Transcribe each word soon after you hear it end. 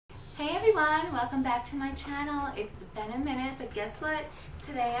Hey everyone, welcome back to my channel. It's been a minute, but guess what?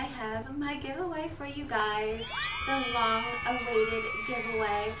 Today I have my giveaway for you guys, the long-awaited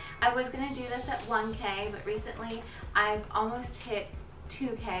giveaway. I was going to do this at 1K, but recently I've almost hit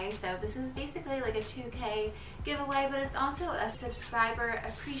 2K, so this is basically like a 2K giveaway, but it's also a subscriber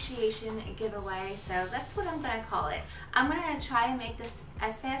appreciation giveaway, so that's what I'm going to call it. I'm going to try and make this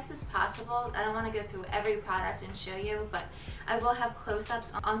as fast as possible. I don't want to go through every product and show you, but I will have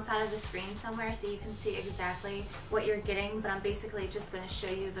close-ups on side of the screen somewhere so you can see exactly what you're getting, but I'm basically just going to show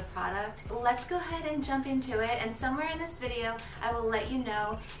you the product. Let's go ahead and jump into it, and somewhere in this video I will let you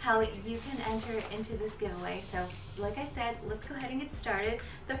know how you can enter into this giveaway. So like I said, let's go ahead and get started.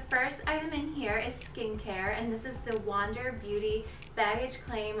 The first item in here is skincare, and this is the Wander Beauty Baggage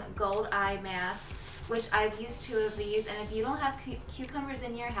Claim Gold Eye Mask, which I've used 2 of these, and if you don't have cucumbers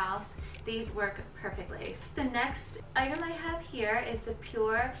in your house, these work perfectly. The next item I have here is the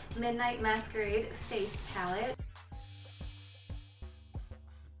Pure Midnight Masquerade Face Palette.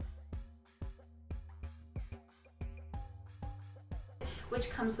 Which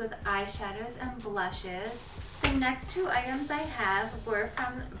comes with eyeshadows and blushes. The next 2 items I have were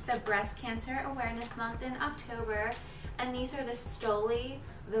from the Breast Cancer Awareness Month in October, and these are the Stoli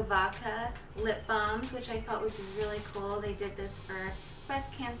the Vodka Lip Balms, which I thought was really cool. They did this for Breast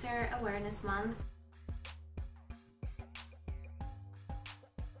Cancer Awareness Month.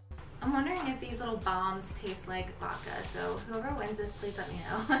 I'm wondering if these little balms taste like vodka, so whoever wins this, please let me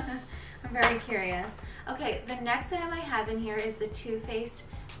know. I'm very curious. Okay, the next item I have in here is the Too Faced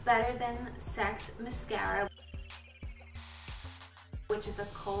Better Than Sex Mascara, which is a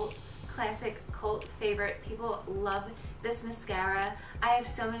classic cult favorite. People love this mascara. I have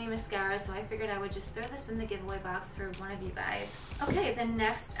so many mascaras, so I figured I would just throw this in the giveaway box for one of you guys. Okay, the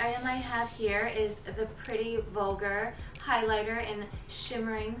next item I have here is the Pretty Vulgar Highlighter in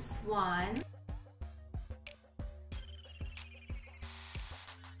Shimmering Swan.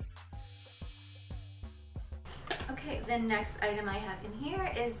 Okay, the next item I have in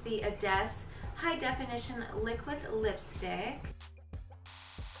here is the Ades High Definition Liquid Lipstick.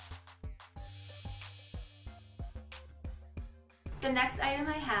 The next item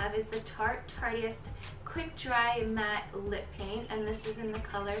I have is the Tarte Tarteist Quick Dry Matte Lip Paint, and this is in the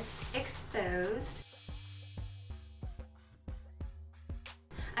color Exposed.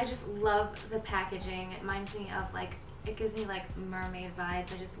 I just love the packaging. It reminds me of it gives me like mermaid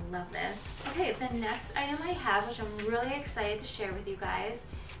vibes. I just love this. Okay, the next item I have, which I'm really excited to share with you guys,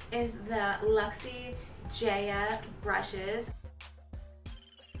 is the Luxie Jaya brushes.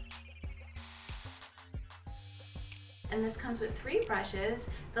 And this comes with 3 brushes: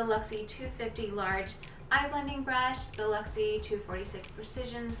 the Luxie 250 Large Eye Blending Brush, the Luxie 246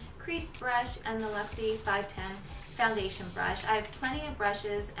 Precision Crease Brush, and the Luxie 510 Foundation Brush. I have plenty of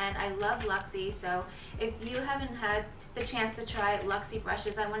brushes, and I love Luxie, so if you haven't had the chance to try Luxie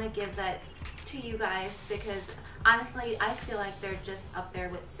brushes, I want to give that to you guys, because honestly, I feel like they're just up there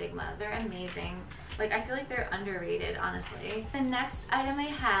with Sigma. They're amazing. I feel like they're underrated, honestly. The next item I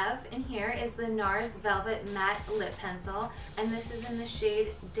have in here is the NARS Velvet Matte Lip Pencil, and this is in the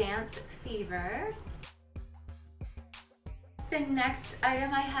shade Dance Fever. The next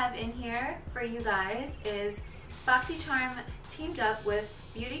item I have in here for you guys is BoxyCharm teamed up with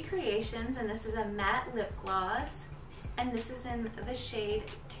Beauty Creations, and this is a matte lip gloss, and this is in the shade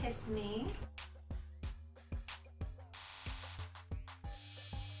Kiss Me.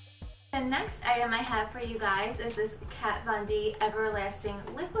 The next item I have for you guys is this Kat Von D Everlasting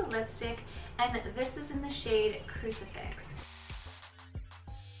Liquid Lipstick, and this is in the shade Crucifix.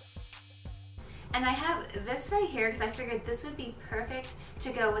 And I have this right here because I figured this would be perfect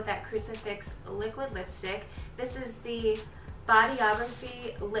to go with that Crucifix liquid lipstick. This is the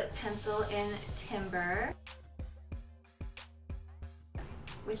Bodyography Lip Pencil in Timber,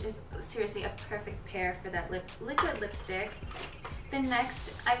 which is seriously a perfect pair for that liquid lipstick. The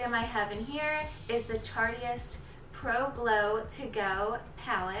next item I have in here is the Tarteist Pro Glow To Go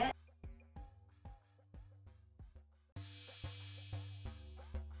palette.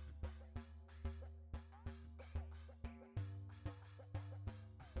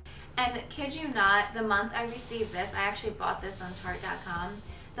 And kid you not, the month I received this, I actually bought this on Tarte.com.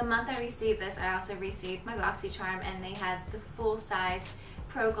 The month I received this, I also received my BoxyCharm, and they had the full-size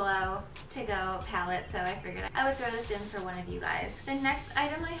Pro Glow To Go palette, so I figured I would throw this in for one of you guys. The next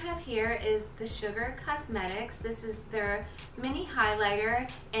item I have here is the Sugar Cosmetics. This is their mini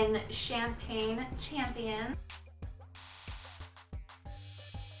highlighter in Champagne Champion.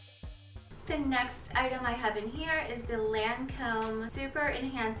 The next item I have in here is the Lancome Super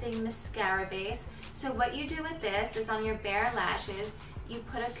Enhancing Mascara Base. So what you do with this is on your bare lashes, you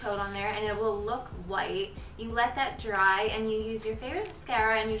put a coat on there and it will look white. You let that dry and you use your favorite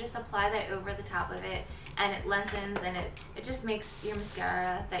mascara and you just apply that over the top of it, and it lengthens and it just makes your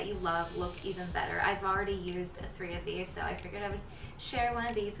mascara that you love look even better. I've already used 3 of these, so I figured I would share one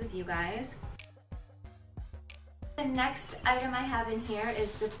of these with you guys. The next item I have in here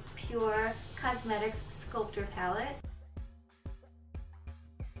is the Pure Cosmetics Sculptor Palette.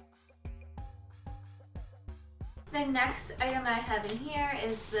 The next item I have in here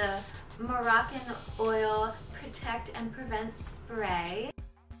is the Moroccan Oil Protect and Prevent Spray.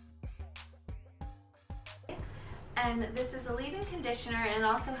 And this is a leave-in conditioner, and it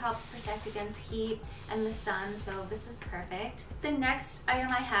also helps protect against heat and the sun, so this is perfect. The next item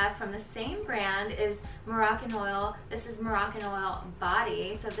I have from the same brand is Moroccan Oil. This is Moroccan Oil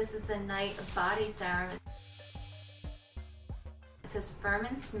Body, so this is the Night Body Serum. It says firm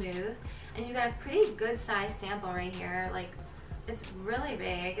and smooth, and you got a pretty good size sample right here. Like, it's really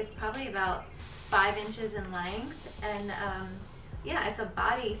big. It's probably about 5 inches in length, and yeah, it's a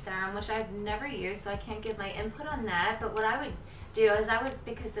body serum, which I've never used, so I can't give my input on that. But what I would do is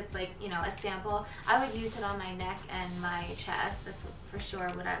because it's like, you know, a sample, I would use it on my neck and my chest. That's for sure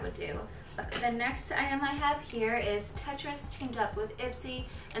what I would do. But the next item I have here is Tetris teamed up with Ipsy,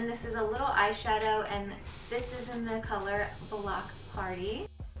 and this is a little eyeshadow, and this is in the color Block Party.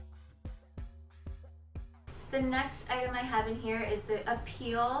 The next item I have in here is the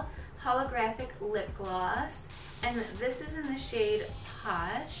Appeal Holographic Lip Gloss, and this is in the shade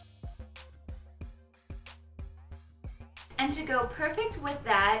Posh. And to go perfect with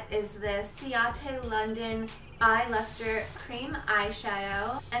that is the Ciate London Eye Luster Cream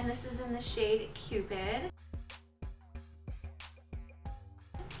Eyeshadow, and this is in the shade Cupid,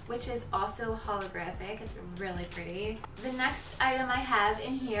 which is also holographic. It's really pretty. The next item I have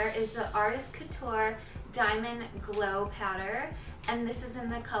in here is the Artist Couture Diamond Glow Powder, and this is in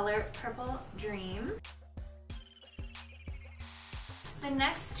the color Purple Dream. The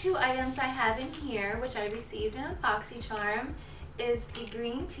next 2 items I have in here, which I received in a BoxyCharm, is the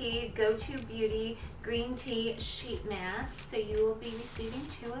Green Tea Go-To Beauty Green Tea Sheet Mask. So you will be receiving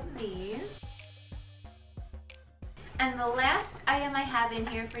 2 of these. And the last item I have in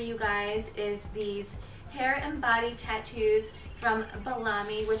here for you guys is these hair and body tattoos from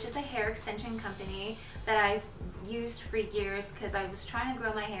Balami, which is a hair extension company that I've used for years because I was trying to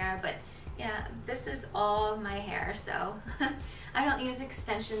grow my hair, but yeah, this is all my hair, so I don't use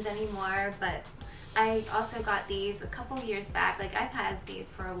extensions anymore. But I also got these a couple years back. Like, I've had these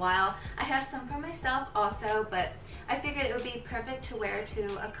for a while. I have some for myself also, but I figured it would be perfect to wear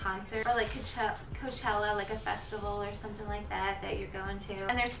to a concert or like Coachella, like a festival or something like that you're going to.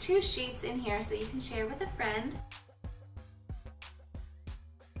 And there's 2 sheets in here so you can share with a friend.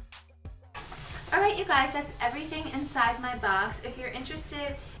 Alright, you guys, that's everything inside my box. If you're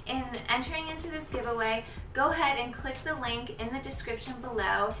interested in entering into this giveaway, go ahead and click the link in the description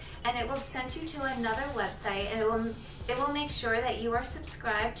below, and it will send you to another website, and it will make sure that you are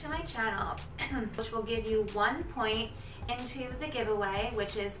subscribed to my channel, which will give you 1 point into the giveaway,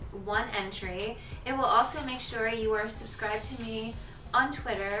 which is 1 entry. It will also make sure you are subscribed to me on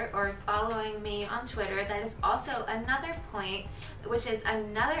Twitter or following me on Twitter. That is also another point, which is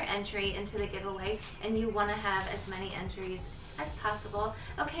another entry into the giveaway, and you want to have as many entries as possible.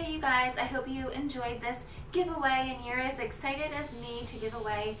 Okay, you guys, I hope you enjoyed this giveaway and you're as excited as me to give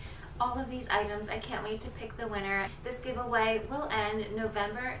away all of these items. I can't wait to pick the winner. This giveaway will end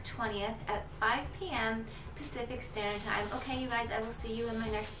November 20th at 5 p.m. Pacific Standard Time. Okay, you guys, I will see you in my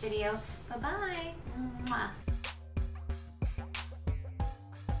next video. Bye-bye.